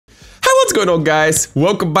What's going on, guys?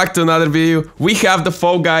 Welcome back to another video. We have the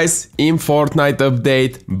Fall Guys in Fortnite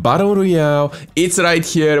update Battle Royale. It's right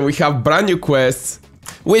here. We have brand new quests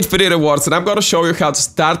with free rewards, and I'm gonna show you how to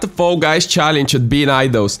start the Fall Guys challenge at Bean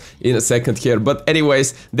Idols in a second here. But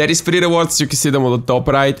anyways, there is free rewards, you can see them on the top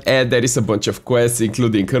right, and there is a bunch of quests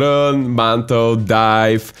including run, mantle,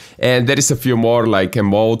 dive, and there is a few more like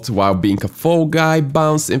emote while being a Fall Guy,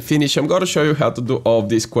 bounce and finish. I'm gonna show you how to do all of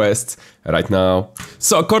these quests right now.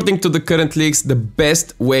 So according to the current leaks, the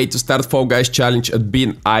best way to start Fall Guys challenge at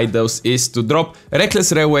Bean Idols is to drop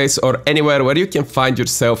Reckless Railways or anywhere where you can find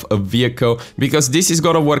yourself a vehicle, because this is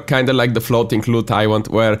gonna work kinda like the floating loot island,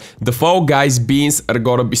 where the Fall Guys beans are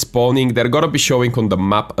gonna be spawning. They're gonna be showing on the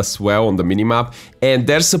map as well, on the minimap, and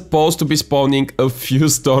they're supposed to be spawning a few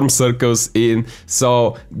storm circles in.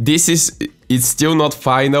 So this is, it's still not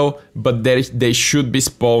final, but they should be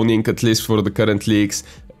spawning, at least for the current leaks,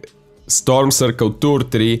 Storm Circle 2 or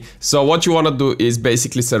 3. So what you want to do is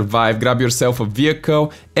basically survive, grab yourself a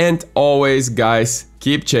vehicle, and always, guys,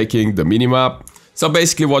 keep checking the minimap. So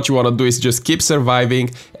basically what you want to do is just keep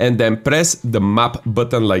surviving and then press the map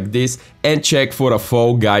button like this and check for a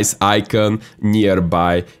Fall Guys icon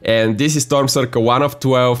nearby. And this is Storm Circle 1 of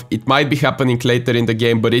 12. It might be happening later in the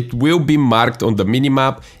game, but it will be marked on the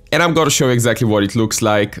minimap, and I'm gonna show you exactly what it looks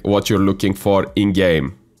like, what you're looking for in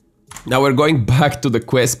game. Now we're going back to the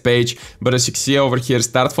quest page, but as you can see over here,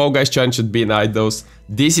 start Fall Guys challenge at Bean Idols.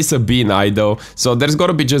 This is a Bean Idol, so there's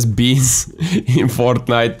gonna be just beans in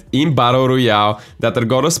Fortnite, in Battle Royale, that are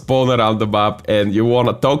gonna spawn around the map, and you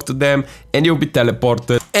wanna talk to them, and you'll be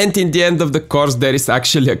teleported. And in the end of the course, there is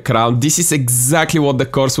actually a crown. This is exactly what the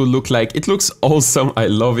course will look like. It looks awesome, I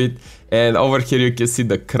love it. And over here you can see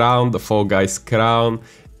the crown, the Fall Guys crown.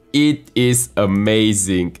 It is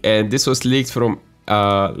amazing, and this was leaked from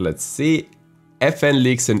let's see, FN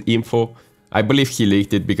Leaks and Info. I believe he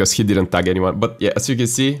leaked it because he didn't tag anyone, but yeah, as you can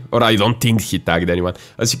see, or I don't think he tagged anyone.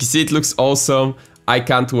 As you can see, it looks awesome. I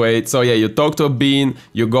can't wait. So yeah, you talk to a bean,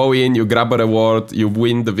 you go in, you grab a reward, you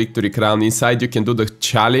win the victory crown. Inside you can do the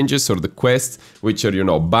challenges or the quests, which are, you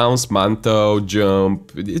know, bounce, mantle, jump.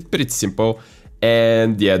 It's pretty simple.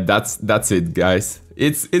 And yeah, that's it, guys.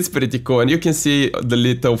 It's pretty cool, and you can see the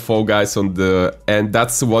little Fall Guys on the, and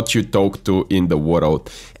that's what you talk to in the world.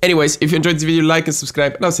 Anyways, if you enjoyed this video, like and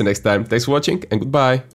subscribe, and I'll see you next time. Thanks for watching, and goodbye.